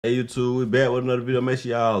Hey YouTube, we back with another video. Make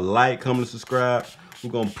sure y'all like, comment, and subscribe. We're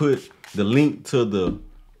gonna put the link to the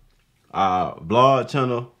vlog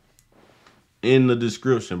channel in the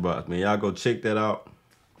description box, man. Y'all go check that out.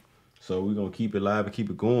 So we're gonna keep it live and keep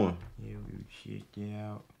it going. Yeah, we check it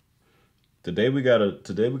out. Today we got a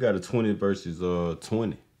 20 versus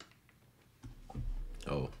 20.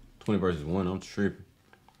 Oh, 20 versus 1. I'm tripping.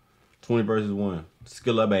 20 versus 1.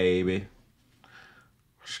 Skilla baby.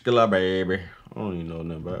 Skilla baby. I don't even know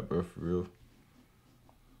nothing about it, bro, for real.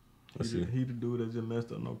 Let's see. He the dude that just messed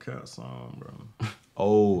up No Cap song, bro.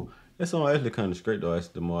 Oh, that song actually kind of straight though.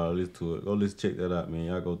 Actually, the more I listen to it, go listen, check that out, man.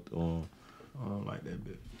 Y'all go I don't like that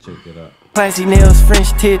bit. check that out. Classy nails,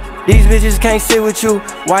 French tip. These bitches can't sit with you.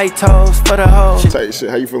 White toes for the hoes. Tight shit.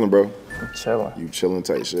 How you feeling, bro? I'm chilling. You chilling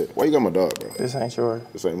tight shit. Why you got my dog, bro? This ain't yours.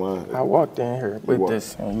 This ain't mine. I walked in here with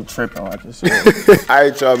this and you tripping like this. All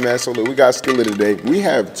right, y'all, man. So look, we got Skilla today. We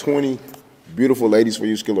have 20 beautiful ladies for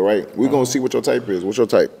you, Skilla, right? We're gonna see what your type is. What's your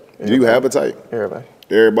type? Do you have a type? Everybody.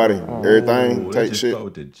 Everybody? Everything? Ooh, Tight let's shit? start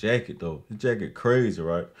with the jacket though. The jacket crazy,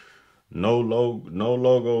 right? No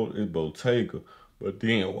logo. It's Bottega. But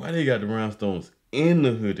then why they got the rhinestones in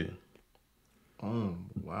the hoodie? Oh,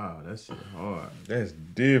 wow, that shit hard. That's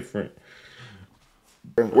different.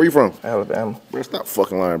 Where you from? Alabama. Bro, stop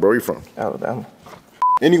fucking lying, bro. Where you from? Alabama.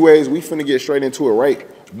 Anyways, we finna get straight into it, right?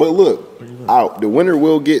 But look, the winner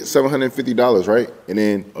will get $750, right? And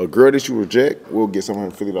then a girl that you reject will get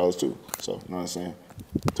 $750 too. So, you know what I'm saying?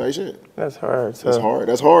 Tight shit. That's hard. That's hard.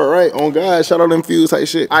 That's hard, right? On God, shout out them views, tight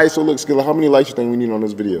shit. All right, so look, Skilla, how many likes you think we need on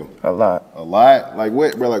this video? A lot. A lot? Like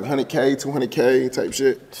what, bro? Like 100K, 200K type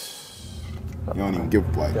shit? You don't even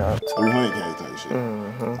give like 300K type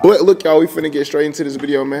shit. But look, y'all, we finna get straight into this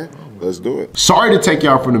video, man. Let's do it. Sorry to take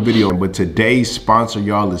y'all from the video, but today's sponsor,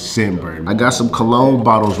 y'all, is Scentbird. I got some cologne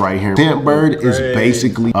bottles right here. Scentbird is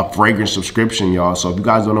basically a fragrance subscription, y'all. So if you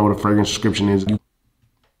guys don't know what a fragrance subscription is,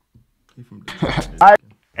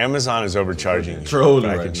 Amazon is overcharging you, Trolling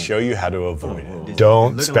but I right can now. show you how to avoid it.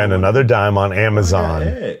 Don't spend another dime on Amazon.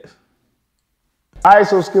 all right,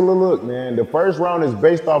 so Skilla, look, man, the first round is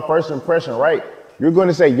based off first impression, right? You're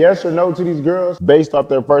gonna say yes or no to these girls based off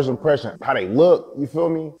their first impression, how they look, you feel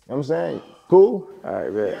me? You know what I'm saying? Cool? All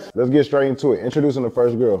right, bet. Let's get straight into it. Introducing the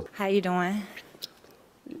first girl. How you doing?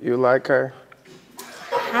 You like her?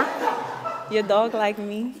 Huh? Your dog like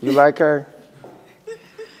me? You like her?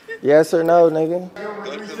 Yes or no, nigga?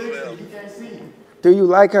 Do you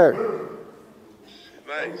like her?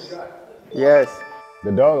 Nice. Yes.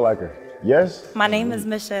 The dog like her. Yes? My name is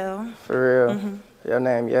Michelle. For real. Your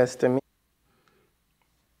name yes to me.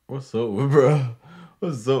 What's up with bro?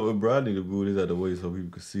 What's up with bro? I need to move this out the way so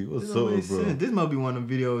people can see. What's up with bro? This might be one of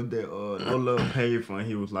the videos that No Love paid for, and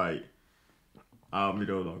he was like, our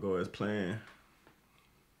video don't go as planned.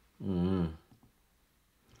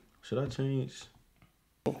 Should I change?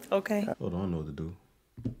 Okay. Hold on, I know what to do.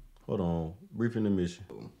 Hold on. Brief intermission.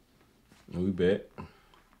 And we back.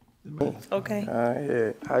 Okay.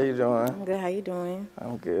 Yeah. How you doing? I'm good. How you doing?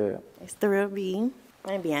 I'm good. It's the real B.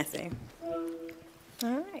 I'm Beyonce.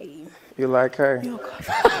 All right. You like her?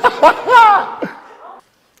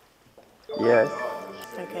 Yes.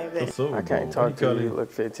 Okay, but What's up with I can't bro? talk to you. You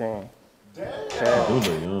look 15. You look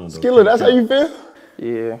young, though. Skilla, that's how you feel?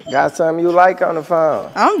 Yeah. Got something you like on the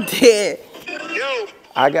phone? I'm dead. Yo,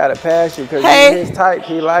 I gotta pass you because Hey. you're his type.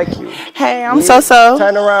 He like you. Hey, I'm Yeah. so.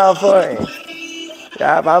 Turn around for him.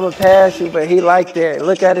 Yeah, I'ma pass you, but he like that.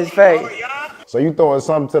 Look at his face. So you throwing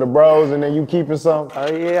something to the bros and then you keeping some? Oh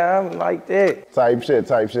yeah, I'm like that. Type shit.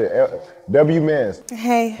 W Mans.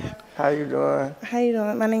 Hey, How you doing? how you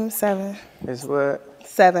doing? My name's Seven. It's what?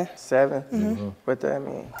 7. 7? What that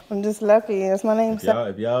mean? I'm just lucky. That's my name.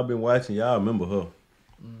 If y'all been watching, y'all remember her.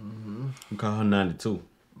 We call her 92.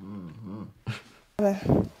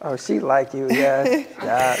 Oh, she like you, yeah.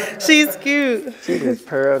 Yeah. She's cute. She just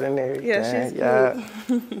pearled in there. Yeah, she's yeah.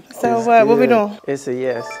 So It's what? What we good. doing? It's a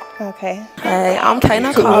yes. Okay. Hey, I'm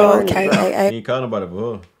Kayna Cole, You K-A-A-Y-N-I-C-O-L-E-E. ain't calling nobody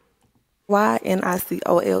for her.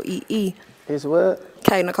 It's what?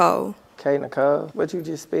 Kayna Cole, K. Nicole. What you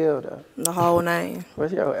just spelled though? the whole name.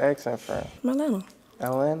 What's your accent from? Atlanta.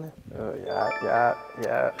 Atlanta? Oh,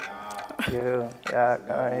 yeah. Go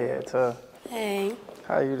ahead, tough. Hey,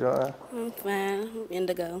 How you doing? I'm fine. I'm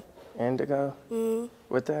indigo. Indigo?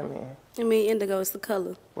 What that mean? I mean, indigo is the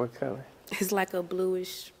color. What color? It's like a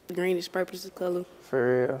bluish, greenish, purplish color.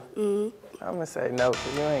 For real? I'm gonna say no,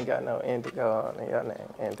 because you ain't got no indigo on your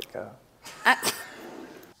name, indigo.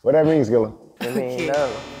 What that means, Skilla? You mean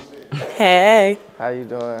no. Hey. How you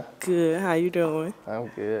doing? Good. How you doing? I'm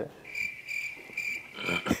good.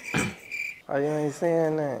 Oh, you ain't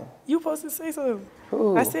saying nothing? You supposed to say something.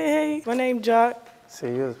 Who? I said, hey, my name Jock. See,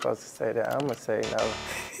 you was supposed to say that. I'm gonna say no.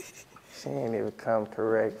 She ain't even come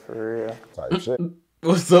correct for real. Type shit.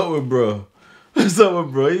 What's up with bro? What's up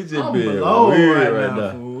with bro? He just I'm being below weird right right now,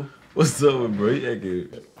 now. fool. What's up with bro? He acting.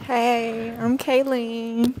 Hey, I'm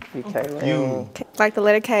Kayleen. You Kayleen. Like the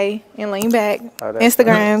letter K and lean back. Oh, that's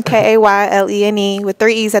Instagram, KAYLENE with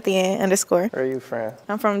 3 E's at the end, underscore. Where you from?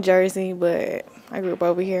 I'm from Jersey, but I grew up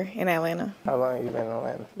over here in Atlanta. How long you been in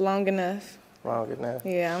Atlanta? Long enough. Long enough.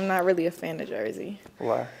 Yeah, I'm not really a fan of Jersey.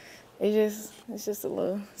 Why? It's just a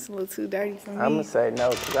little too dirty for me. I'm gonna say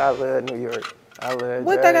no, because I love New York. I love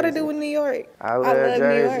What Jersey. that got to do with New York? I love Jersey.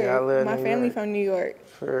 New York. I love My New family York. from New York.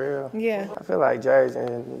 For real? Yeah. I feel like Jersey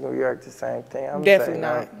and New York the same thing. I'm Definitely say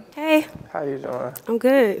no. not. Hey, How you doing? I'm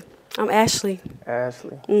good. I'm Ashley.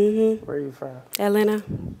 Ashley. Mm-hmm. Where you from? Atlanta.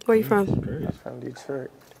 Where you from? I'm from Detroit.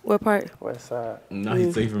 What part? West side. Nah,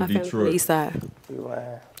 he say from My family from the Detroit. east side. You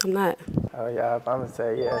lying. I'm not. Oh yeah, I'm gonna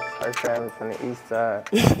say yes. Her family from the east side.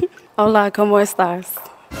 Hola, como estás?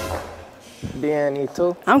 Bien, y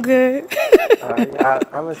tú? I'm good. Yeah,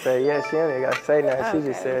 I'm gonna say yes. She ain't gotta say nothing. She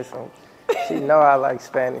just said something. She know I like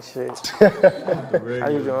Spanish shit. How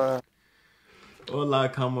you doing? Hola,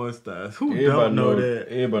 como estás? Who Everybody don't know that?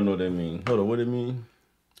 Everybody know what that mean. Hold on, what it mean?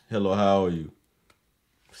 Hello, how are you?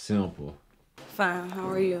 Simple. Fine, how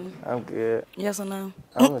are you? I'm good. Yes or no?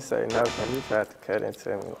 I'm gonna say no because you tried to cut into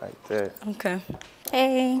me like that. Okay.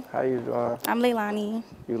 Hey, How you doing? I'm Leilani.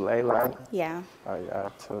 You Layla? Yeah. Oh yeah,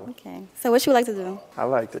 too. Okay. So what you like to do? I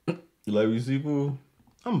like to You like what you see, fool?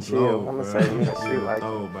 I'm chill. blown, I'm bro. gonna say you she like.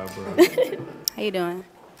 Oh, my bro. How you doing?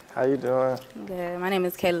 How you doing? Good. My name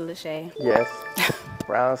is Kayla Lachey. Yes.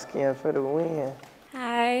 Brown skin for the win.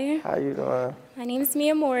 Hi, How you doing? my name is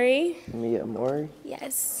Mia Mori. Mia Mori?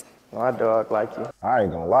 Yes. My dog like you. I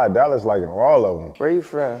ain't gonna lie, Dallas liking all of them. Where you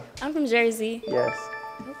from? I'm from Jersey. Yes.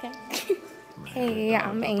 Okay. Hey,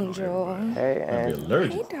 I'm Angel. Hey, Might be and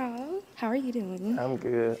allergic. Hey, dog. How are you doing? I'm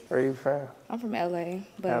good. Where you from? I'm from LA,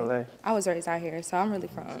 but LA. I was raised out here, so I'm really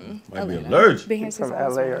from Might be Atlanta. allergic. Been here You since from I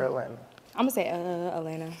was LA born. or Atlanta? I'm gonna say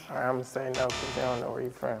Atlanta. All right, I'm gonna say no because they don't know where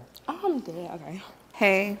you from. Oh, I'm dead. Okay.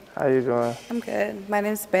 Hey, How you doing? I'm good. My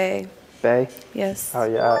name's Bae. Bae? Yes. Oh,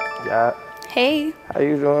 yeah. Hey, How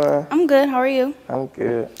you doing? I'm good. How are you? I'm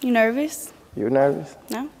good. You nervous? You nervous?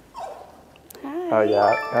 No? Oh,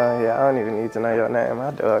 yeah. I don't even need to know your name.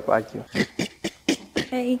 My dog like you.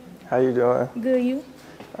 Hey, How you doing? good. You?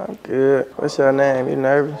 I'm good. What's your name? You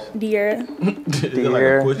nervous? Dear. Is that like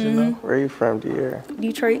a question now? Where you from, dear?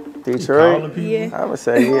 Detroit. Detroit? Yeah. I'm gonna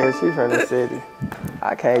say yeah, she from the city.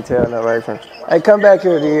 I can't tell nobody from. Hey, come back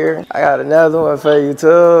here, dear. I got another one for you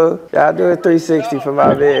too. Y'all do a 360 for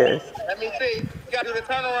my bed. Let me see. You gotta do the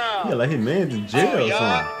turnaround. Yeah, like his man's in jail or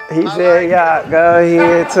something. He said, yeah, go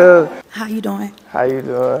ahead too. How you doing? How you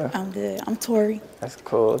doing? I'm good. I'm Tori. That's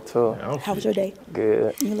cool too. How was your day?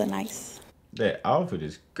 Good. You look nice. That outfit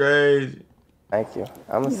is crazy. Thank you.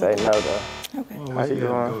 I'm gonna say no though. Okay. How you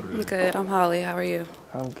doing? I'm good. I'm Holly. How are you?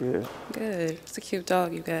 I'm good. Good. It's a cute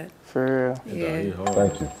dog you got. For real. Yeah.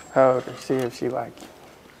 Thank you. Hold her. See if she like you.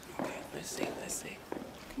 Let's see. Let's see.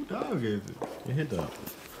 Who dog is it? You hit that.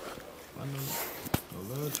 I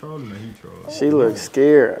love trolling that he trolls. She looks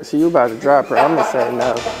scared. See, you about to drop her. I'm gonna say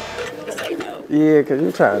no. Yeah, cause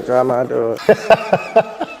you trying to drop my dog.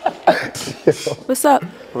 What's up?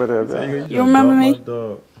 What up, babe? You remember me?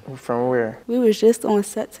 From where? We was just on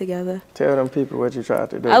set together. Tell them people what you tried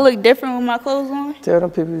to do. I look different with my clothes on. Tell them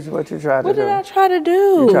people what you tried What to do. did I try to do?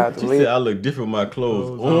 You tried to She leave. said I look different with my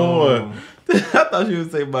clothes on. I thought she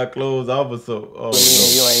would say my clothes off or so. Oh,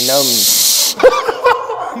 You ain't know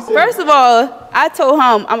me. First of all, I told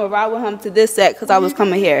him I'm gonna ride with him to this set because I was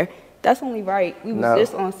coming here. That's only right. We was No.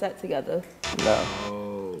 just on set together.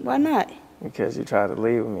 No. Why not? Because you tried to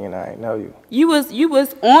leave with me and I ain't know you. You was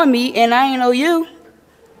on me and I ain't know you,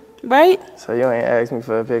 right? So you ain't asked me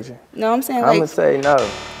for a picture. No, I'm saying I'm like gonna say no.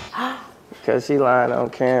 Because she lying on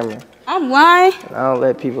camera. I'm lying. And I don't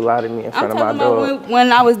let people lie to me in I'm front of my talking about dog.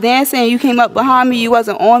 when I was dancing, you came up behind me. You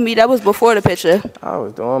wasn't on me. That was before the picture, I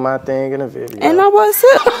was doing my thing in the video. and I was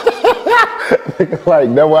too.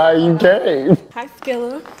 Like, that's why you came. Hi,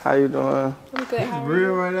 Skilla. How you doing? I'm good. How are Real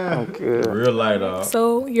you? right now. I'm good. real light off.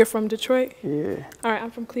 So you're from Detroit? Yeah. All right, I'm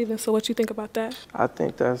from Cleveland. So what you think about that? I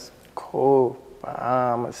think that's cool. But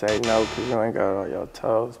I'm gonna say no because you ain't got all your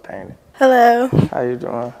toes painted. Hello. How you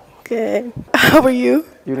doing? Good. How are you?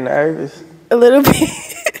 You nervous? A little bit.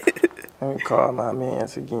 Let me call my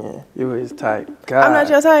mans again. You his type. God, I'm not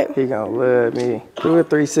your type. He gonna love me. Do a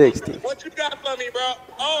 360. What you got for me, bro?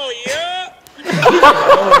 Oh, yeah?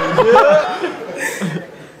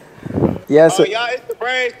 Yes, Oh, sir. y'all, it's the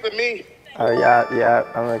brains for me. Oh, yeah,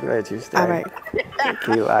 I'm gonna let you stay. All right.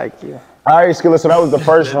 He like you. All right, Skilla, so that was the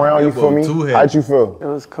first round, you feel me? How'd you feel? It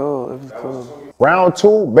was cool. It was cool. Round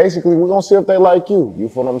two, basically, we're gonna see if they like you. You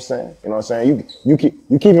feel what I'm saying? You know what I'm saying?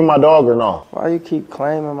 You keeping my dog or no? Why you keep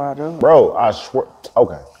claiming my dog? Bro, I swear.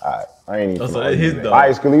 Okay, all right. I ain't even. So his dog. All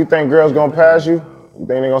right, Skilla, you think girls gonna pass you? You think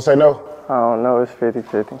they gonna say no? I don't know. It's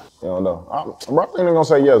 50-50. You don't know. Bro, I think they gonna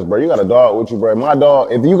say yes, bro. You got a dog with you, bro. My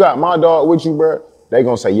dog. If you got my dog with you, bro, they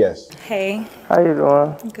gonna say yes. Hey. How you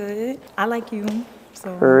doing? Good. I like you.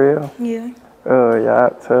 So. For real? Yeah. Yeah,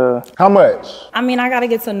 tough. How much? I mean, I gotta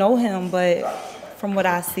get to know him, but from what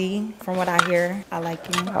I see, from what I hear, I like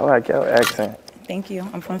you. I like your accent. Thank you.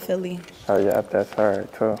 I'm from Philly. Oh yeah, that's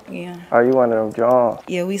hard too. Yeah. Are you one of them John?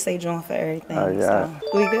 Yeah, we say John for everything. Oh yeah.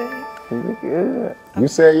 So. We good? You good. You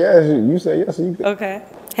said yes. You said yes. So you good. Okay.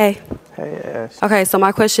 Hey. Hey, Ash. Okay, so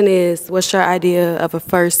my question is, what's your idea of a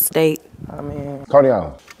first date? I mean, Coney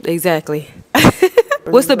Island. Exactly.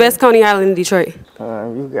 What's the best Coney Island in Detroit?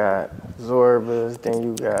 You got Zorba's, then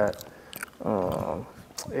you got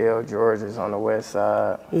L. George's on the west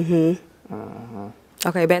side.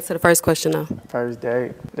 Okay, back to the first question though. First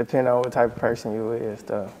date, depending on what type of person you is,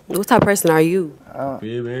 though. What type of person are you? Yeah,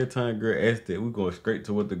 man, every time girl asks that, we go straight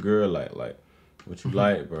to what the girl like what you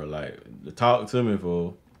like, bro. Like, talk to me,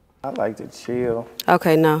 fool. I like to chill.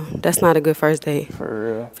 Okay, no, that's not a good first date. For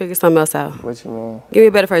real. Figure something else out. What you mean? Give me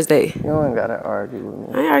a better first date. You ain't gotta argue with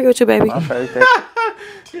me. I ain't argue with you, baby. My first date.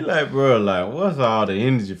 He like, bro, like, what's all the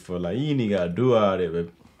energy for? Like, you ain't even gotta do all that,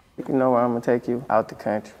 baby. You know where I'm gonna take you? Out the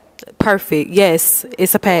country. Perfect. Yes,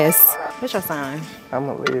 it's a pass. What's your sign? I'm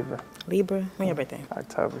a Libra. Libra? When your birthday?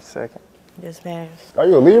 October 2nd. Just passed. Are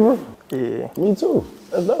you a Libra? Yeah. Me too.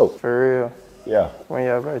 That's dope. For real. Yeah. When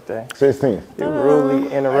your birthday? 16. You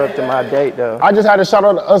rudely interrupted my date, though. I just had a shout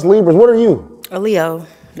out to us Libras. What are you? A Leo.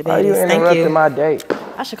 The Why you baddest. Thank interrupted you. my date?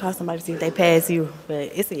 I should call somebody to see if they pass you,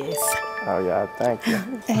 but it's a yes. Oh, yeah, thank you.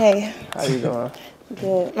 Hey, How you doing?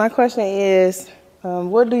 good. My question is,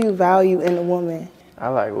 what do you value in a woman? I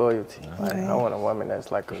like loyalty. Like, I want a woman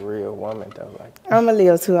that's like a real woman, though. Like, I'm a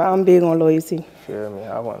Leo too. I'm big on loyalty. feel me?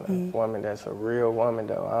 I want a woman that's a real woman,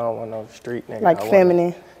 though. I don't want no street nigga. Like I want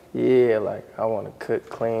feminine. Yeah, like, I want to cook,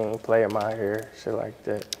 clean, play in my hair, shit like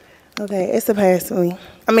that. Okay, it's a pass for me.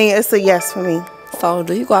 I mean, it's a yes for me. So,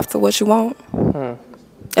 do you go after what you want?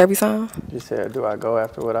 Every time? You said, do I go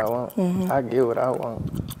after what I want? I get what I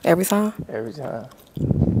want. Every time? Every time.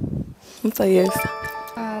 I'm say yes.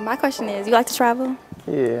 My question is, you like to travel?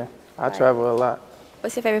 Yeah, I travel a lot.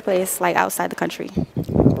 What's your favorite place, like outside the country?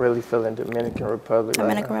 I'm really feeling Dominican Republic.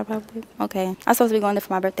 Dominican right now. Republic. Okay. I'm supposed to be going there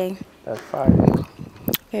for my birthday. That's fire.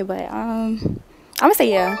 Okay, but I'm gonna say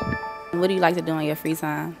yeah. What do you like to do in your free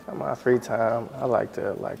time? In my free time, I like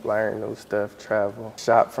to learn new stuff, travel,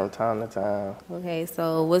 shop from time to time. Okay,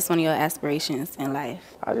 so what's one of your aspirations in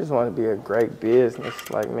life? I just want to be a great business,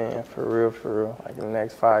 like, man, for real. Like, in the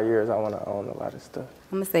next 5 years, I want to own a lot of stuff.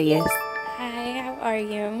 I'm gonna say yes. Hi, how are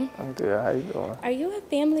you? I'm good. How you doing? Are you a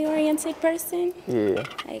family-oriented person? Yeah.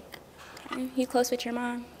 Like, you close with your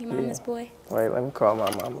mom? Your mama's boy? Wait, let me call my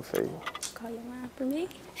mama for you. Call your mom for me?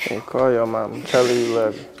 Can you call your mama? Tell her you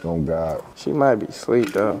love her. Oh, God. She might be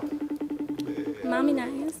asleep, though. Mommy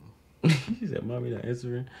nice. She said, mommy not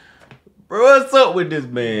answering. Bro, what's up with this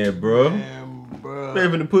man, bro? Bro. They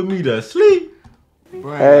finna put me to sleep.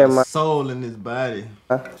 Bro, Hey, got my soul in his body.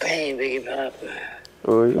 Hey, Biggie Papa.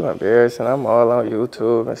 Ooh, you embarrassing. I'm all on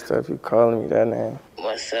YouTube and stuff. You calling me that name.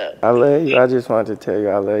 What's up? I love you. I just wanted to tell you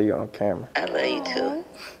I love you on camera. I love you too.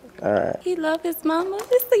 All right. He love his mama.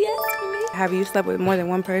 It's a yes for me. Have you slept with more than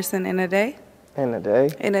one person in a day? In a day?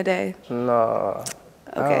 In a day. No.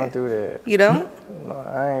 I Okay. don't do that. You don't? No,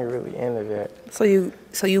 I ain't really into that. So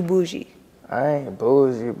you bougie. I ain't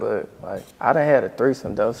bougie, but like I done had a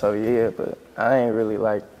threesome though, so yeah, but I ain't really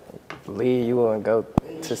like leave you and go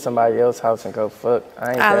to somebody else's house and go fuck.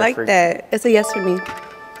 I ain't I that like freaky. that. It's a yes for me.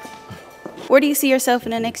 Where do you see yourself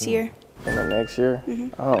in the next year? In the next year?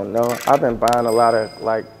 I don't know. I've been buying a lot of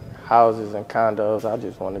like houses and condos. I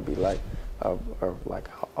just want to be like, or like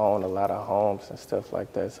own a lot of homes and stuff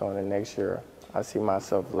like that. So in the next year, I see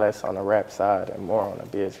myself less on the rap side and more on the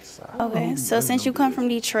business side. Okay, so since you come from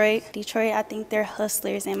Detroit, I think they're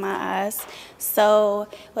hustlers in my eyes. So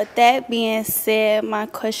with that being said, my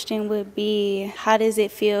question would be, how does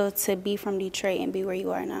it feel to be from Detroit and be where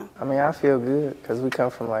you are now? I mean, I feel good because we come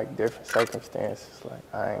from like different circumstances. Like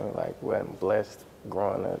I ain't like wasn't blessed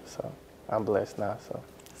growing up, so I'm blessed now. So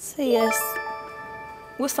say yes.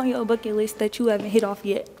 What's on your bucket list that you haven't hit off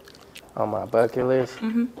yet? on my bucket list,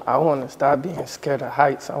 I want to stop being scared of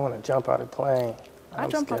heights. I want to jump out of the plane. I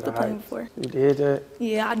jumped off the plane before. You did that?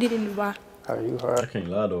 Yeah, I did in Dubai. Are you I hard? can't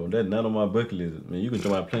lie though. That's none of my bucket list. Man, you can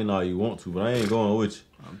jump out plane all you want to, but I ain't going with you.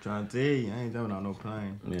 I'm trying to tell you, I ain't jumping on no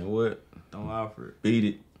plane. Man, what? Don't offer it. Beat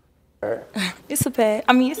it. It's a pass.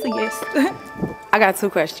 I mean, it's a yes. I got 2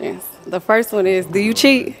 questions. The first one is, do you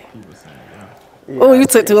cheat? Oh, you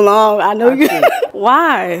took too long. I know you.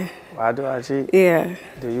 Why? Why do I cheat? Yeah.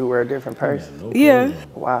 Do you wear different purses? Yeah.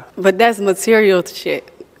 Why? But that's material shit.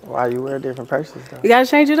 Why you wear different purses though? You gotta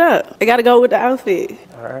change it up. You gotta go with the outfit.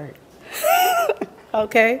 All right.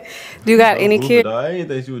 Okay. Do you got any Goofy, kids? dog. I ain't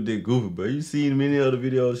think she was that goofy, but you seen many other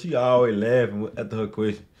videos, she always laughing after her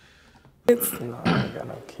question. No, I ain't got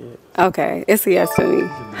no kids. Okay, it's a yes to me.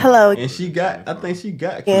 Hello. And she got, I think she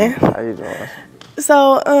got Yeah. kids. How you doing?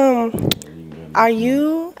 So, are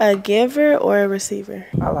you a giver or a receiver?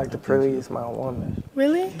 I like to please my woman.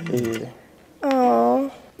 Really? Yeah.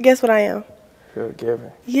 Oh, guess what I am? You're a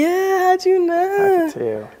giver. Yeah, how'd you know? I can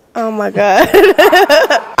tell. Oh my God.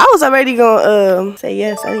 I was already gonna say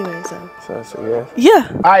yes anyway, so. So it's a yes?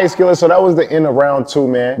 Yeah. All right, Skilla, so that was the end of round 2,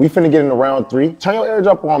 man. We finna get into round 3. Turn your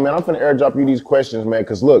airdrop on, man. I'm finna airdrop you these questions, man,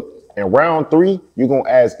 because look, in round 3, you're gonna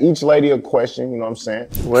ask each lady a question, you know what I'm saying?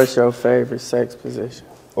 What's your favorite sex position?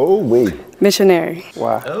 Oh, wait. Missionary.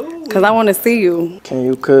 Why? Cause I want to see you. Can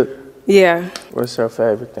you cook? Yeah. What's your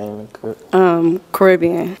favorite thing to cook?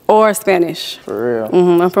 Caribbean or Spanish. For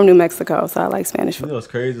real? I'm from New Mexico, so I like Spanish You food. know what's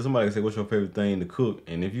crazy? Somebody can say, what's your favorite thing to cook?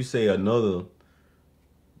 And if you say another,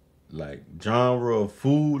 like, genre of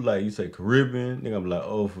food, like you say Caribbean, nigga, I'm like,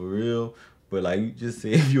 oh, for real? But, like, you just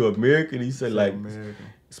say if you're American, you say, like,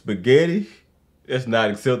 spaghetti, that's not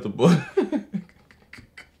acceptable.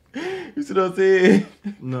 You see what I'm saying?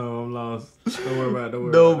 No, I'm lost. Don't worry about it. Don't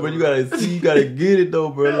worry No, about it. but you gotta see, you gotta get it though,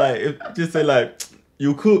 bro. Like, if, just say like,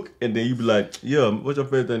 you cook, and then you be like, yeah, what's your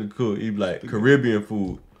favorite thing to cook? You be like, Caribbean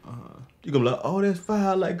food. You gonna be like, oh, that's fine,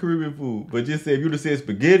 I like Caribbean food. But just say, if you just said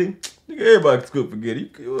spaghetti, nigga, everybody can cook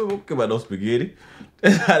spaghetti. You don't care about no spaghetti.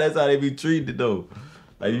 That's how they be treated though.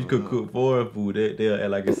 Like, you could cook foreign food, they'll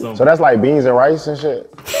act like it's something. So that's like beans and rice and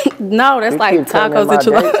shit? No, that's like tacos and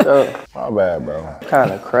chilaquiles. My bad, bro.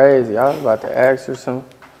 Kind of crazy. I was about to ask her some.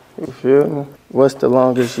 You feel me? What's the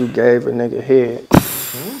longest you gave a nigga head?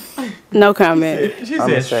 No comment. I'm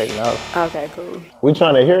gonna say no. Okay, cool. We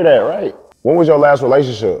trying to hear that, right? When was your last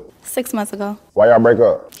relationship? 6 months ago. Why y'all break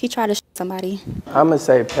up? He tried to somebody. I'm gonna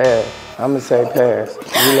say pass. I'm gonna say pass.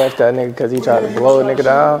 You left that nigga because he tried to blow a nigga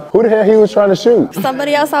down? Who the hell he was trying to shoot?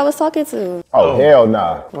 Somebody else I was talking to. Oh, hell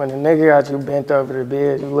nah. When the nigga got you bent over the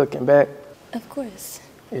bed, you looking back? Of course.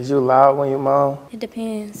 Is you loud when you moan? It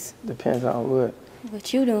depends. Depends on what.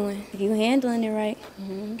 What you doing. If you handling it right.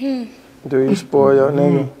 Do you spoil your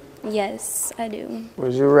nigga? Yes, I do.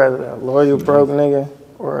 Would you rather a loyal broke nigga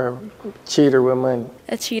or a cheater with money?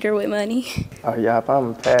 A cheater with money. Oh, yeah, I'm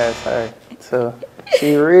gonna pass her. So,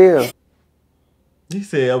 she real. He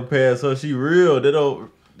said, I'm past her, she real. It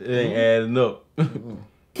ain't adding up.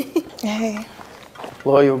 Hey.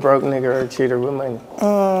 Loyal broke nigga or a cheater with money?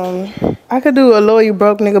 I could do a loyal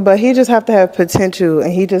broke nigga, but he just have to have potential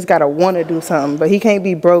and he just gotta want to do something. But he can't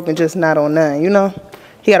be broke and just not on none, you know?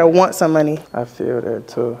 He gotta want some money. I feel that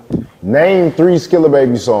too. Name 3 Skilla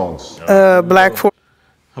Baby songs. Black for.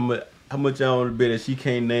 How much y'all want to bet that she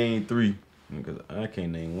can't name 3? Because I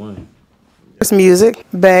can't name 1. It's music,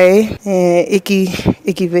 Bay, and Icky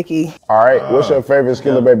Vicky. All right, what's your favorite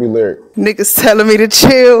Skilla Baby lyric? Niggas telling me to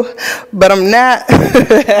chill, but I'm not. Oh,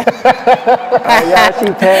 yeah, she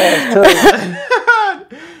passed too.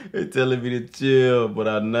 They telling me to chill, but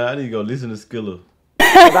I'm not. I need to go listen to Skilla.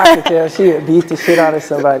 Cause I can tell she would beat the shit out of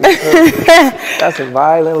somebody. That's a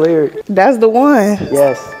violent lyric. That's the one.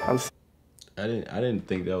 Yes, I didn't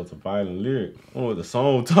think that was a violent lyric. I don't know what the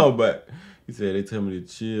song talking about. He said they tell me to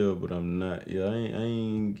chill, but I'm not. Yeah, I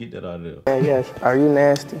ain't get that out of there. Yes. Are you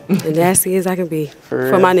nasty? As nasty as I can be.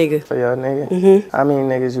 For my nigga. For your nigga? How many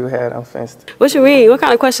niggas you had on Finsta? What you mean? What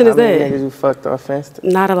kind of question is How many that? niggas you fucked on Finsta?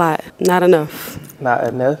 Not a lot. Not enough. Not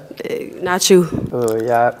enough? Not you. Oh,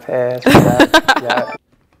 y'all passed. Y'all.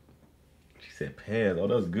 She said pass. Oh,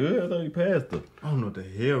 that's good. I thought you passed her. I don't know what the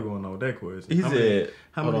hell going on with that question. He said,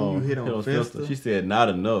 how many you hit on Finsta? She said not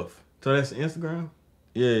enough. So that's Instagram?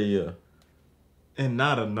 Yeah. And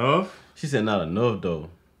not enough? She said not enough though.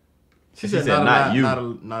 She said not you.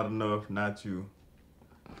 Not enough, not you.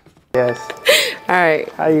 Yes. All right.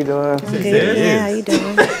 How you doing? Good. Yeah, how you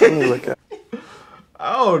doing? Let me look up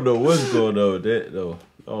I don't know what's going on with that though.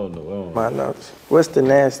 I don't know. my notes. What's the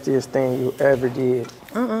nastiest thing you ever did?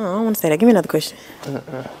 I don't want to say that. Give me another question.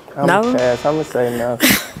 I'm gonna pass. I'm gonna say no.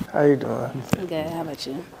 How you doing? I'm good. How about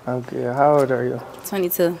you? I'm good. How old are you?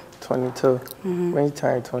 22. 22. When you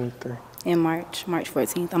turn 23? In March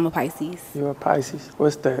 14th. I'm a Pisces. You a Pisces?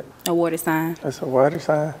 What's that? A water sign. That's a water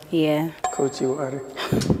sign? Yeah. Coochie water.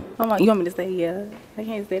 You want me to say yeah? I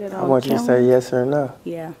can't say that on I want you to say yes or no.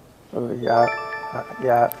 Yeah. Oh, yeah.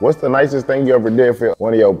 Yeah. What's the nicest thing you ever did for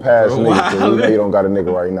one of your past niggas? 'Cause you know you don't got a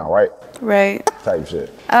nigga right now, right? Right. Type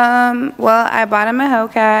shit. Well, I bought him a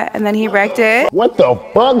Hellcat and then he wrecked it. What the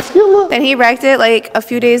fuck, Skilla? Then he wrecked it like a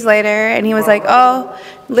few days later and he was like, oh,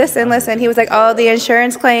 listen. He was like, oh, the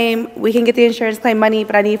insurance claim, we can get the insurance claim money,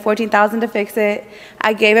 but I need $14,000 to fix it.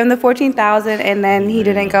 I gave him the $14,000 and then he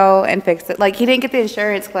didn't go and fix it. Like he didn't get the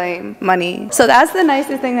insurance claim money. So that's the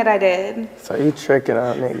nicest thing that I did. So you tricking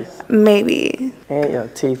on niggas? Maybe. And your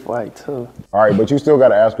teeth white too. All right, but you still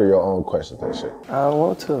gotta ask her your own questions and shit. I don't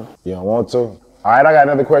want to. You don't want to? All right, I got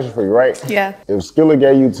another question for you, right? Yeah. If Skilla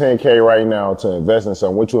gave you 10K right now to invest in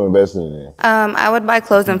something, what you investing in? I would buy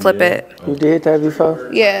clothes and flip it. You did that before?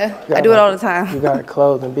 Yeah, I do it all the time. You got a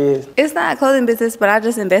clothing business? It's not a clothing business, but I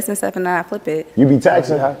just invest in stuff and then I flip it. You be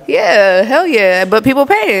taxing? Yeah, hell yeah, but people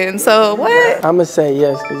paying, so what? I'm gonna say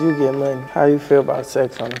yes, because you get money. How you feel about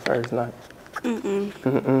sex on the first night?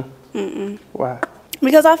 Why?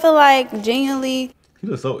 Because I feel like genuinely. He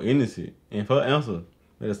looks so innocent. And for her answer,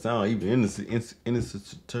 that sound even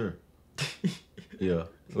innocent to her. Yeah,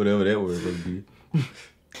 whatever that word would be.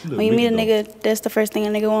 When you meet a nigga, that's the first thing a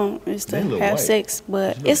nigga want is to have white. sex.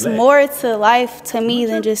 But She it's black. more to life to me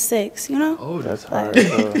than just sex, you know? Oh, that's hard.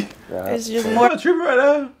 It's just She more. not tripping right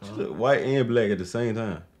there. She look white and black at the same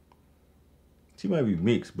time. She might be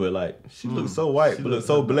mixed, but like she looks so white, but looks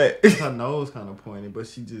so black. Her nose kind of pointed, but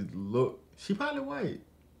she just look. She probably white,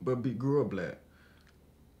 but grew up black.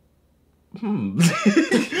 Who's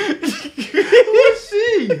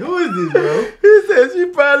she? Who is this, bro? He said she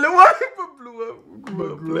probably white, but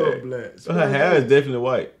grew up black. So Her hair is definitely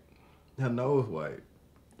white. Her nose white.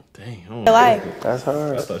 Damn. That's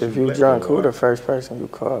hard. If you drunk, who the first person you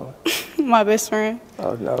call? My best friend.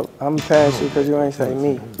 Oh, no. I'm past you because you ain't say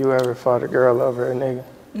me. You ever fought a girl over a nigga?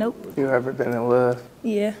 Nope. You ever been in love?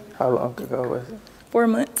 Yeah. How long ago was it? 4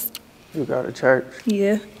 months. You go to church?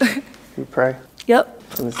 Yeah. You pray? Yep.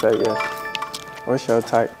 Let me say yes. What's your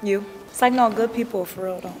type? You. It's like, no, good people for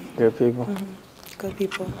real, though. Good people? Good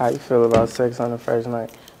people. How you feel about sex on the first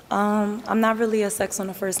night? I'm not really a sex on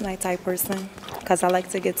the first night type person because I like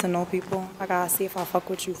to get to know people. I gotta see if I fuck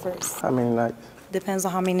with you first. How many nights? Depends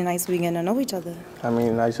on how many nights we get to know each other. How many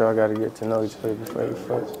nights y'all gotta get to know each other before you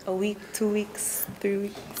fuck? A week, 2 weeks, 3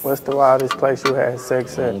 weeks. What's the wildest place you had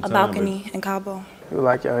sex at? A balcony in Cabo. You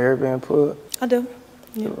like your hair being pulled? I do.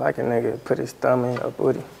 You like a nigga put his thumb in your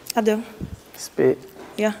booty? I do. Spit?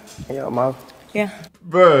 Yeah. In your mouth? Yeah.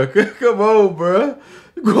 Bruh, come on, bruh.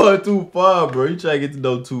 You going too far, bro. You trying to get to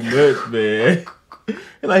know too much, man.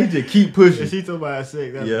 And like he just keep pushing. She told about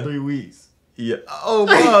sex. That's 3 weeks. Yeah. Oh,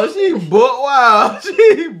 wow. She butt wild.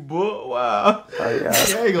 She butt wild. Oh, yeah.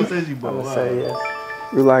 I ain't gonna say she butt I'm wild. gonna say yes.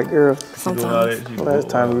 You like girls? Sometimes. Last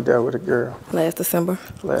time you dealt with a girl? Last December.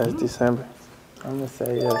 Last December. I'm gonna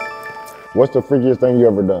say yes. What's the freakiest thing you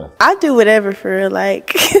ever done? I do whatever for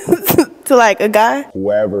like to like a guy.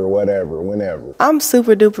 Whoever, whatever, whenever. I'm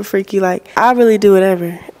super duper freaky. Like I really do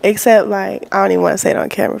whatever, except like I don't even want to say it on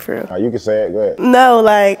camera for real. You can say it. Go ahead. No,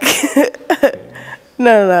 like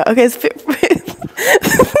no. Okay,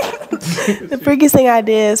 the freakiest thing I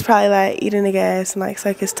did is probably like eat a nigga ass and like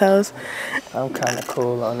suck his toes. I'm kind of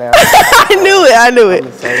cool on that. I knew it. I'm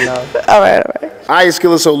gonna say no. All right. All right,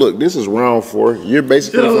 Skilla, so look, this is round 4. You're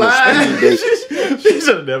basically finna speed date. She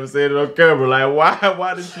should have never said it on camera. Like,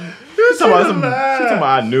 why did she? She talking about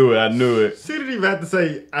I knew it. She didn't even have to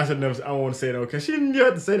say, I don't want to say it okay. She didn't even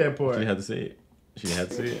have to say that part. She didn't have to say it. She didn't have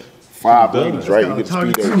to say it. 5 ladies, right? You get the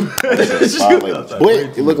speed date. 5 ladies.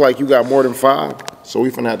 But it looked like you got more than 5, so we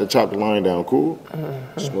finna have to chop the line down. Cool?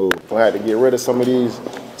 Smooth. If I had to get rid of some of these,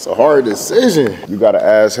 it's a hard decision. You gotta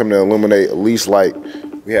ask him to eliminate at least like,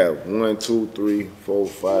 we have 1, 2, 3, 4,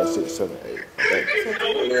 5, 6, 7, 8.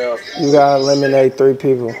 You gotta eliminate 3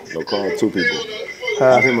 people. No, call him 2 people.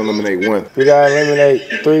 Have him eliminate 1. You gotta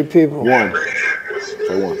eliminate 3 people. 1.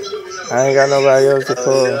 Say 1. I ain't got nobody else to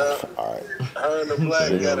call. Alright. Her and the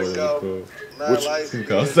black gotta go. Which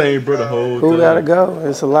same brother whole Who time. gotta go?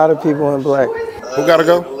 There's a lot of people in black. Who gotta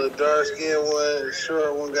go? The little dark skinned one,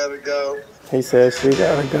 short one gotta go. He said she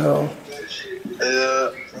gotta go.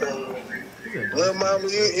 Little mama,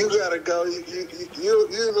 you gotta go. You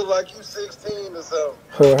look like you 16 or something.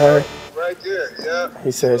 Who, her? Right there, yeah.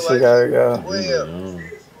 He said she gotta go.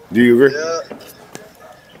 Do you agree? Yeah.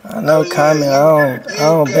 I know, comment. I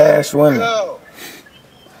don't bash women.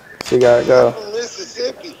 She gotta go.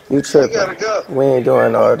 Mississippi. You tripping? We ain't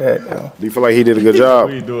doing all that, though. Do you feel like he did a good job?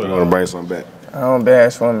 What you doing? You wanna bring something back? I don't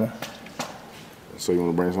bash women. So you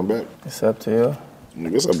want to bring some back? It's up to you.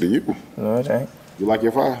 Nigga, it's up to you. No, it ain't. You like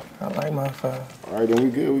your 5? I like my 5. All right, then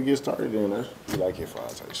we good. We get started then. You like your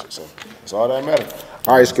 5 type shit. So that's all that matters.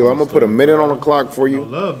 All right, Skilla, I'm going to put a minute on the clock for you.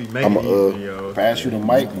 I'm going to pass you the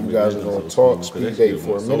mic. You guys are going to talk speed date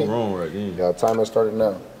for a minute. Y'all timer started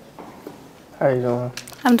now. How you doing?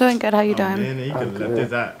 I'm doing good. How you doing? I'm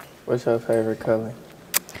good. What's your favorite color?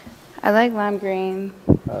 I like lime green.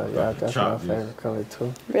 Yeah, that's my favorite color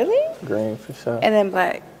too. Really? Green for sure. And then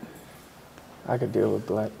black. I could deal with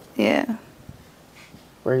black. Yeah.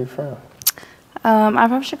 Where you from? I'm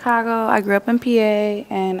from Chicago. I grew up in PA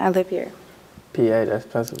and I live here. PA, that's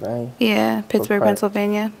Pennsylvania? Yeah, Pittsburgh,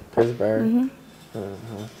 Pennsylvania. Pittsburgh?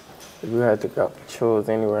 Mm-hmm. If you had to choose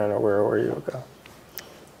anywhere in the world, where you would go?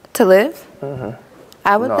 To live? Mm-hmm.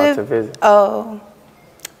 I would live. To visit. Oh,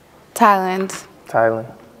 Thailand.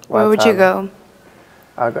 Thailand. Where would you go?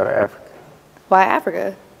 I'll go to Africa. Why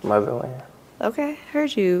Africa? Motherland. Okay,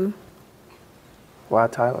 heard you. Why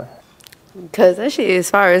Thailand? Cause that shit is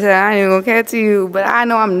far as hell. I ain't even gonna catch you, but I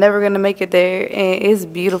know I'm never gonna make it there, and it's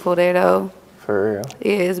beautiful there though. For real?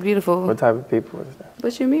 Yeah, it's beautiful. What type of people is that?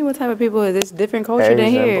 What you mean? What type of people is this? Different culture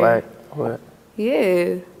than here. Asian, black, what?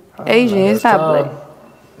 Yeah, Asian. It's not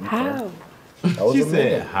black. How? She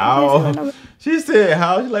said how? She said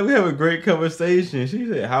how? She's like, we have a great conversation. She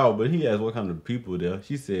said how, but he asked what kind of people there.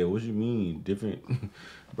 She said, what you mean different?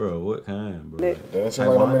 Bro, what kind, bro?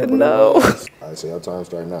 No. All right, so your time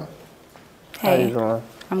start now. How you doing?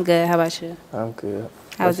 I'm good. How about you? I'm good.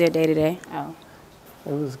 How was your day today? Oh.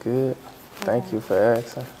 It was good. Thank you for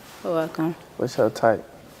asking. You're welcome. What's your type?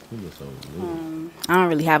 I don't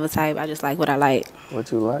really have a type. I just like what I like.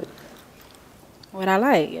 What you like? What I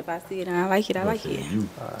like. If I see it and I like it, I like it.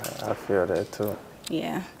 Alright, I feel that too.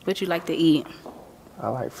 Yeah. What you like to eat? I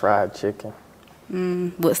like fried chicken.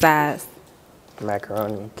 What size?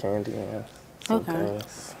 Macaroni, candy, and some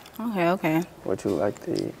things. Okay. What you like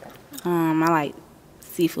to eat? I like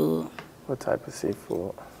seafood. What type of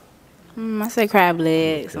seafood? I say crab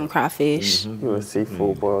legs, some crawfish. You a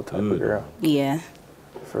seafood boil type of girl? Yeah.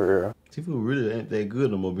 For real? Seafood really ain't that good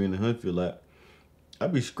no more being in Huntsville. Like, I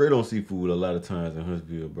be straight on seafood a lot of times in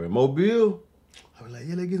Huntsville, bro. Mobile, I be like,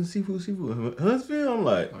 yeah, they getting seafood. Huntsville, I'm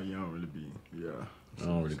like, oh, you don't really be, I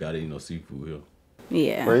don't really gotta eat no seafood here.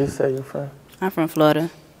 Yeah. Where you say you're from? I'm from Florida.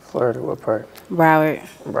 Florida, what part? Broward.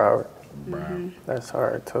 Broward. Mm-hmm. That's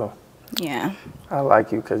hard too. Yeah. I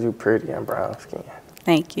like you because you pretty and brown skin.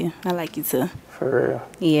 Thank you. I like you too. For real?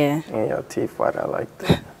 Yeah. And your teeth white, I like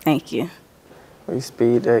that. Thank you. We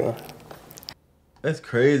speed dating. That's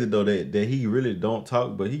crazy though that he really don't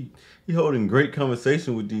talk, but he holding great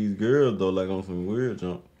conversation with these girls though, like on some weird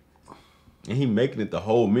junk. And he making it the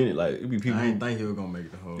whole minute. Like it be people. I didn't think he was gonna make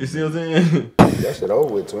it the whole. You see what I'm saying? That shit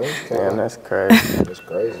over with, twin. Damn, that's crazy. That's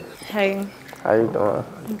crazy. Hey. How you doing?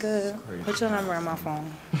 I'm good. Put your number on my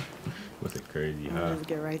phone. What's it crazy? I'll just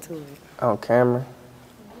get right to it. On camera?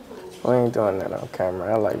 We ain't doing that on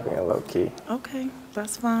camera. I like being low key. Okay,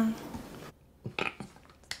 that's fine.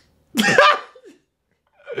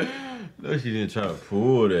 No, she didn't try to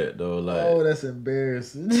pull that though. Like, oh, that's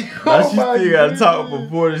embarrassing. Now she still gotta talk for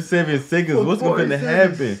 47 seconds. What's gonna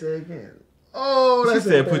happen? Oh, that's she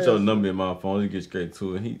said, "Put your number in my phone." You get straight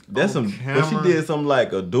to it. But she did something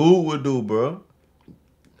like a dude would do, bro.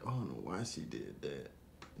 I don't know why she did that.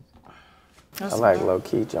 I like low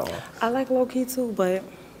key, John. I like low key too, but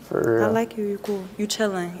for real. I like you. You cool. You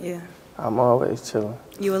chilling, yeah. I'm always chilling.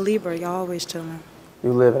 You a Libra. You always chilling.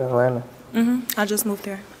 You live in Atlanta? I just moved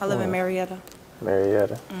here. I live in Marietta.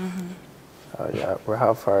 Marietta. Oh yeah. Well,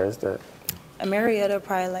 how far is that? Marietta,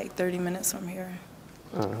 probably like 30 minutes from here.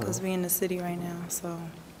 Cause we in the city right now. So.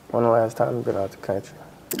 When the last time you been out the country?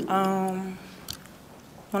 When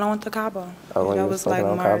I went to Cabo. Oh, when that you was like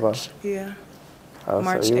on March. Cabo? Yeah. Oh,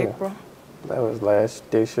 March, so April. That was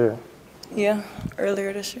this year. Yeah,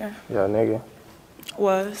 earlier this year. Your nigga?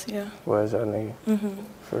 Was, yeah. Was your nigga?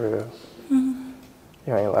 For real?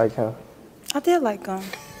 You ain't like him? I did like him.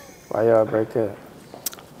 Why y'all break up?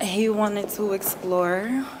 He wanted to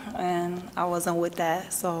explore, and I wasn't with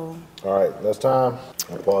that, so. All right, that's time.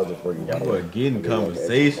 I'll pause it for you. Y'all boy getting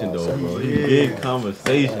conversation though, bro. He getting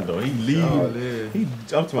conversation though. He leaving.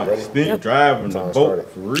 I'm talking about stint driving the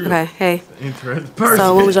boat for real. Okay, hey. Interesting person.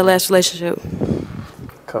 So when was your last relationship?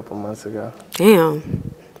 A couple months ago.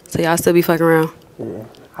 Damn. So y'all still be fucking around? Yeah.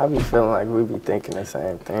 I be feeling like we be thinking the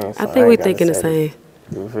same thing. So I think we thinking the same.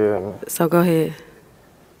 You feel me? So go ahead.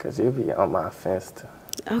 Cause you be on my fence too.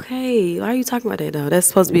 Okay, why are you talking about that though? That's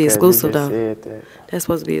supposed to be exclusive though. Said that. That's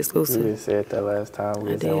supposed to be exclusive. You just said that last time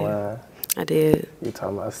we was in line. I did. You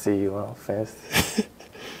talking about see you on fence.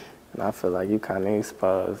 And I feel like you kind of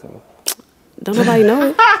exposed me. Don't nobody know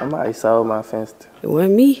it. Somebody sold my Finsta. It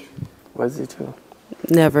wasn't me. Was it you?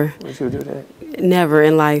 Never. Would you do that? Never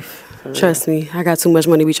in life. Trust me. I got too much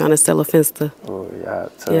money to be trying to sell a Finsta. Oh, yeah.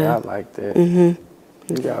 So Yeah. I like that.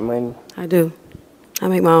 Mm-hmm. You got money? I do. I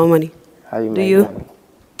make my own money. How you do make you? money?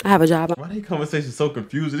 I have a job. Why they conversations so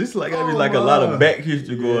confusing? This is like gotta be like a lot of back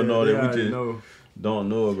history going on that we just don't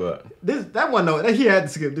know about. That one though, he had to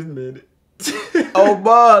skip this minute. Oh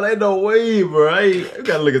boy, ain't no way, bro. You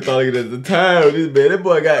gotta look at the time of this man. That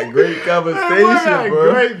boy got great conversation,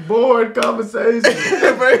 bro. Great bored conversation.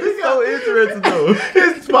 It's so interesting though.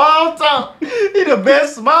 His small talk. He the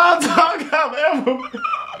best small talk I've ever.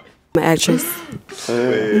 I'm an actress.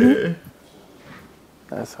 Mm-hmm.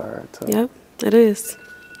 That's hard too. Yep, it is.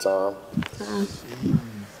 Tom.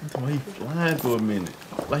 He flying for a minute.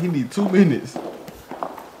 Like he need 2 minutes.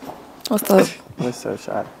 What's up? What's up,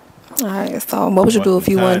 shot? Alright, so what would you do if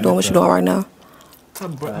you weren't doing what you're doing right now?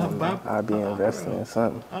 I'd be investing in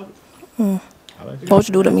something. What would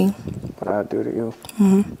you do to me? What I'd do to you?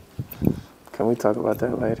 Mm-hmm. Can we talk about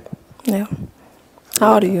that later? Yeah.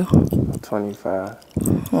 How old are you? I'm 25.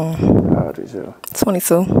 How old is you?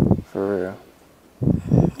 22. For real?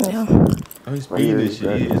 Yeah. Oh, he's speeding this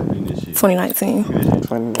shit. He's speeding this shit. 2019.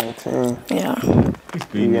 2019? Yeah. He's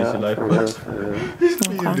speeding this shit like what? He's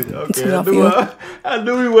speeding it. Okay, I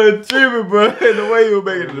knew he wasn't tripping, bro. And the way he was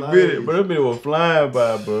making it a minute, but that minute was flying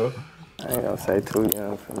by, bro. I ain't gonna say too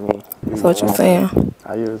young for me. So what you saying?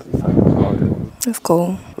 I usually say older. That's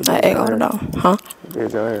cool. I ain't older though. Huh?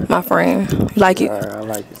 Did your hair? My friend. You like it? I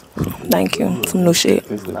like it. Thank you. Some new shit.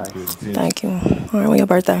 It's nice. Thank you. Alright, when your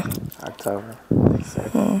birthday? October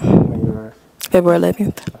 2nd. When yours? February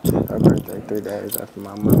 11th. Her birthday 3 days after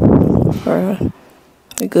my mom.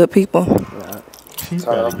 We good people. Yeah. She's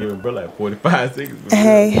probably giving bro like 45 seconds. Bro.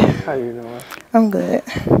 Hey. How you doing? I'm good.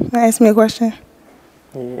 Ask me a question.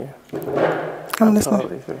 Yeah. I'm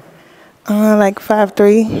listening. Like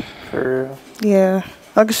 5'3". For real? Yeah.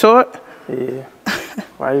 Like short? Yeah.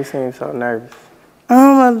 Why you seem so nervous?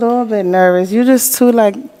 I'm a little bit nervous. You just too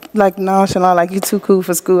like nonchalant, like you too cool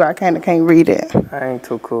for school. I kind of can't read it. I ain't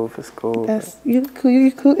too cool for school. That's you cool.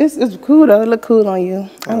 You cool. It's cool though. It look cool on you.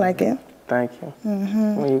 I like it. Thank you.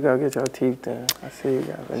 When you go get your teeth done, I see you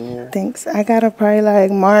got veneer. Thanks. I got to probably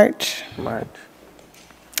like March. March.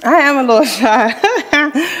 I am a little shy.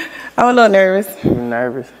 I'm a little nervous. You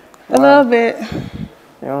nervous? A little bit.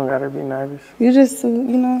 You don't gotta be nervous. You just,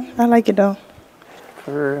 I like it though.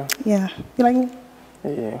 For real? Yeah. You like me?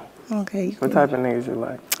 Yeah. Okay. What type of niggas you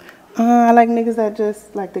like? I like niggas that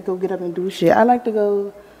just like to go get up and do shit. I like to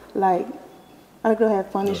go, I like to have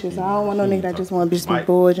fun and shit. So I don't want no nigga that just want to be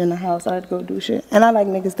bored in the house. I like to go do shit. And I like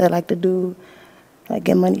niggas that like to do,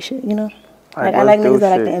 get money shit, you know? Like I like niggas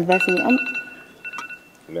that like to invest in me.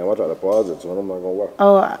 Now I try to pause it, so I'm not gonna work.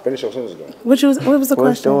 Oh. Finish your sentence though. What was the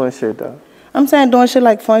question? What's doing shit though? I'm saying doing shit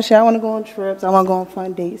like fun shit. I want to go on trips. I want to go on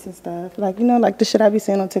fun dates and stuff. Like the shit I be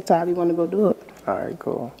seeing on TikTok. I be want to go do it. All right,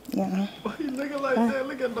 cool. Yeah. Why you looking like that?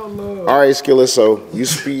 Look at no love. All right, Skilla. So you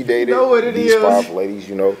speed dated You know what it these is. 5 ladies.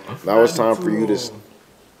 Now it's time for you to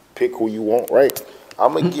pick who you want. Right?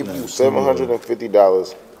 I'm gonna give you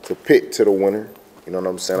 $750 to pick to the winner. You know what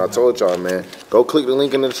I'm saying? I told y'all, man. Go click the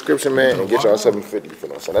link in the description, man, and get y'all $750. You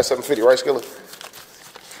know what I'm saying? That's $750, right, Skilla?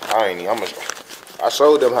 I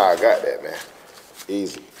showed them how I got that, man.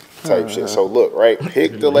 Easy type shit. So look, right?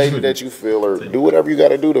 Pick the lady that you feel, or do whatever you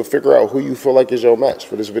gotta do to figure out who you feel like is your match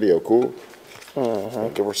for this video. Cool?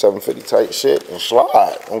 Give her $750 type shit and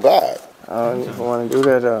slide on God. I don't even want to do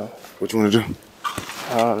that though. What you wanna do?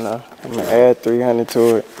 I don't know. I'm gonna add 300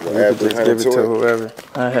 to it. You add can just 300 give it to to it? whoever.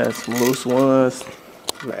 I had some loose ones.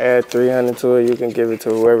 I'm gonna add 300 to it. You can give it to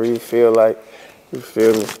whoever you feel like, you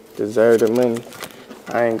feel me, deserve the money.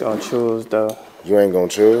 I ain't gonna choose though. You ain't gonna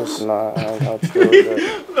choose? Nah, I ain't gonna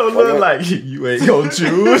choose. No, like you ain't gonna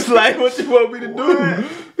choose. Like what you want me to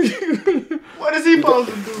do? What is he supposed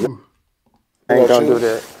to do? I ain't gonna do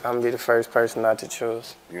that. I'm gonna be the first person not to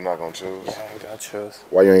choose. You're not gonna choose? Yeah, I ain't gonna choose.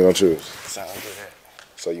 Why you ain't gonna choose? So I don't do that.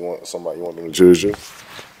 So you want them to choose you?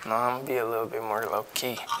 No, I'm gonna be a little bit more low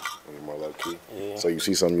key. More low key? Yeah. So you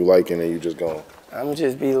see something you like and then you just go. I'm gonna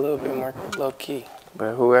just be a little bit more low key.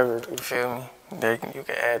 But whoever, you feel me, you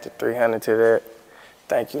can add the 300 to that.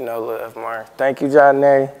 Thank you, no love, Mark. Thank you,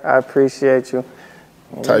 Johnny. I appreciate you.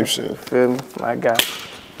 Type shit. You feel me? My guy.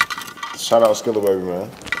 Shout out Skilla, baby, man.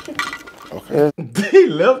 Okay. He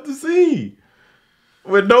left the scene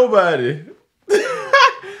with nobody.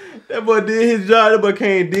 That boy did his job. That boy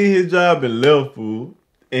did his job and left, fool.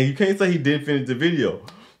 And you can't say he didn't finish the video.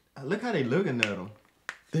 Look how they looking at him.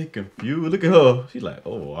 They confused. Look at her. She's like,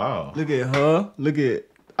 oh wow. Look at her. Look at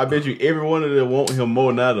I bet you every one of them want him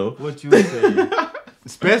more now though. What you say?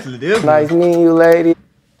 Especially this. Nice meeting you, lady.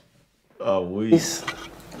 Oh, we.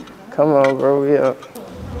 Come on, bro. Yeah.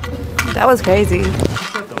 That was crazy.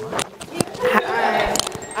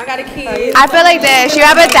 I got a kid. I feel like this. You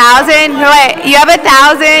have 1,000. Wait, you have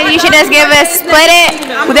 1,000. You should just give us, split it.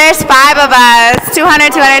 There's 5 of us. 200,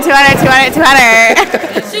 200, 200, 200,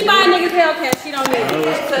 200. She buy niggas Hellcat. She don't need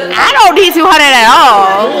it. I don't need 200 at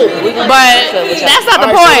all. But that's not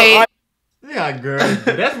the point. Yeah, girl.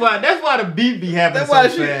 That's why the beat be happening so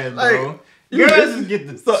fast, bro. Girls just get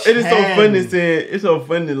the. So it is so funny saying. It's so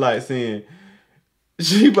funny like saying.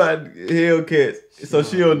 She buy Hellcats, so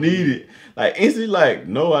she don't need it. Like instantly, like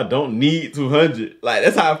no, I don't need 200. Like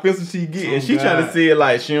that's how offensive she get, and she trying to say it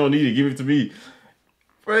like she don't need it. Give it to me.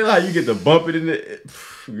 Bro, how you get to bump it in it?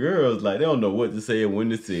 Girls like they don't know what to say and when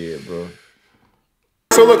to say it, bro.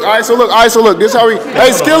 So look, so look. This how we.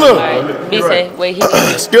 Hey, Skilla.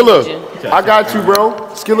 Skilla, I got you, bro.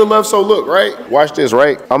 Skilla love. So look, right. Watch this,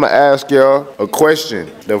 right. I'ma ask y'all a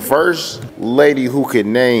question. The first lady who could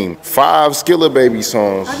name 5 Skilla Baby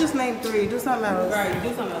songs. I just named 3. Do something else. Right.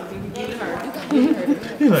 Do something else. Give it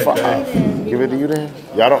her. 5. Give it to you then.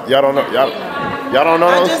 Y'all don't know. Y'all don't know.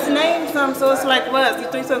 I just named some, so it's like what?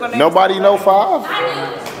 You 3 so gonna name. Nobody know 5.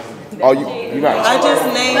 Oh, you got. I just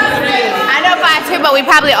named 3. I know 5 too, but we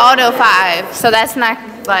probably all know 5. So that's not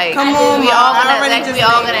like. Come on, we all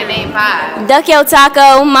gonna name 5. Duck Yo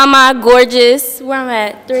Taco, Mama Gorgeous. Where I'm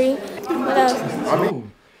at? 3. What else?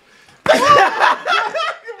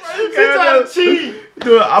 She trying to cheat.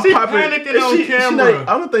 Dude, She panicking on camera.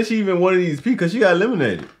 I don't think she even one of these people because she got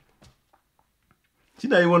eliminated. She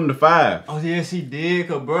not even one of the 5. Oh yeah, she did.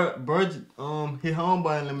 Cause Burge hit home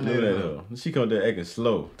by eliminated Look at her. She come there acting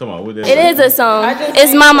slow. Come on, what that? It is a song.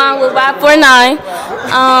 It's Mama with 549.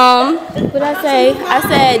 What I say? I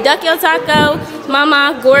said Duck Yo Taco,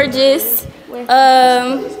 Mama Gorgeous.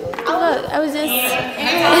 I was just.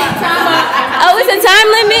 Oh, it's a time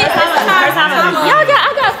limit. Y'all I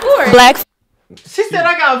got 4. Black. She said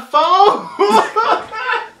I got 4.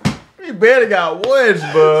 He barely got 1,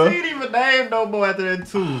 bro. She didn't even name no more after that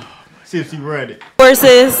 2. See if she ready.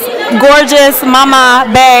 Forces, Gorgeous, Mama,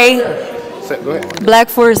 Bay. Go ahead. Black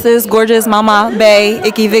Forces, Gorgeous, Mama, Bay,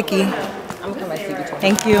 Icky Vicky.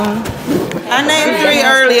 Thank you. I named 3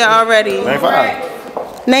 earlier already. Name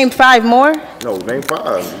 5. Named 5 more? No, name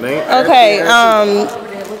 5. Name. Okay.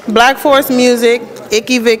 Black Force Music,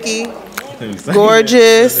 Icky Vicky,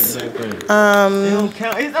 Gorgeous. It don't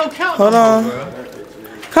count. Hold on.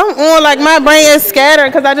 Come on, like my brain is scattered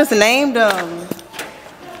because I just named them.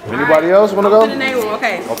 Anybody else want to go?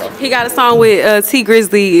 Okay. He got a song with T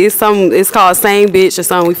Grizzly. It's called Same Bitch or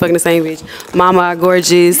something. We fucking the same bitch. Mama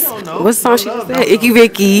Gorgeous. What's the song she just said? Icky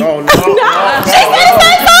Vicky. No.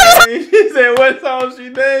 She said what song she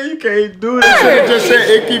named? You can't do that. She just said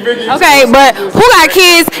Icky Vicky. Okay, but who got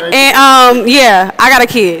kids? And yeah, I got a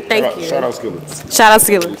kid. Thank you. Shout out Skilla. Shout out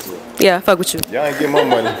Skilla. Yeah, fuck with you. Y'all ain't getting my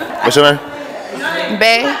money. What's your name?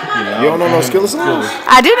 Bay. You don't know no Skilla songs?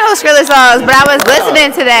 I do know Skilla songs, but I was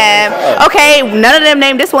listening to them. Okay, none of them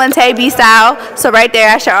named this one Tay B style. So right there,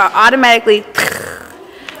 I should automatically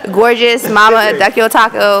Gorgeous, Mama, Duck Yo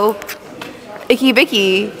Taco, Icky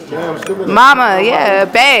Vicky, Mama, yeah,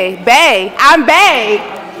 Bay. I'm Bay.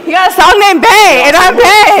 You got a song named Bay, and I'm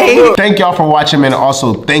Bay. Thank y'all for watching, man.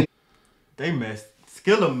 Also, thank. They messed.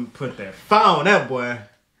 Skilla put that fire on that boy.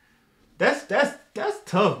 That's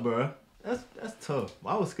tough, bro. That's tough.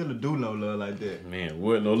 Why would Skilla do no love like that? Man,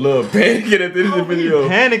 what no love panicking at the end of the video.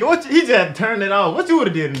 Panic. He just turned it off. What you would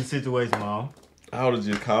have did in the situation, Mom? I would have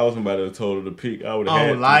just called somebody and told her to pick. I would have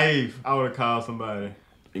had life. I would have called somebody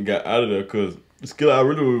and got out of there because Skilla. I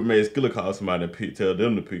really would have made Skilla call somebody and pick, tell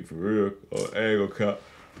them to pick for real, or I ain't gonna call.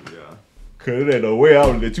 Yeah. Cause it ain't no way I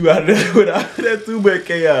would let you out of there without that too much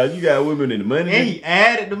chaos. You got women and the money. And he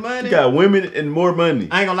added the money. You got women and more money.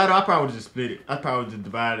 I ain't gonna lie though, I probably would just split it. I probably would just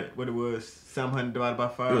divide it. What it was, 700 divided by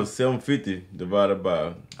 5. It was 750 divided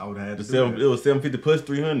by. I would have had to do that. It was 750 plus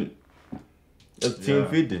 300. That's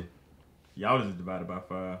 1050. Y'all just divided by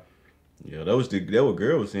 5. Yeah, that what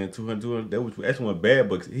girl was saying 200. That's one bad,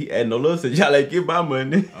 but he had no love. Said y'all like get my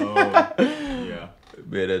money. Oh, yeah.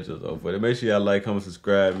 Man, that's just all funny. Make sure y'all like, comment,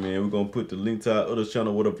 subscribe, man. We're going to put the link to our other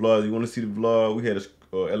channel with a vlog. You want to see the vlog? We had a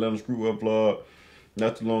Atlanta Screw Up vlog.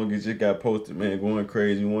 Not too long, it just got posted, man. Going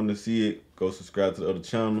crazy. You want to see it? Go subscribe to the other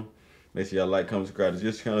channel. Make sure y'all like, comment, subscribe. If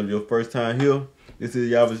this channel is your first time here, this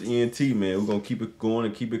is Yalvish ENT, man. We're going to keep it going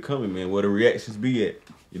and keep it coming, man. Where the reactions be at.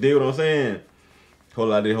 You dig what I'm saying? Whole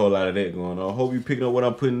lot of this, whole lot of that going on. I hope you picking up what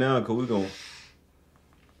I'm putting down because we're going to...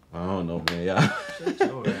 I don't know, man. Y'all.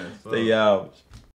 Stay Yalvish.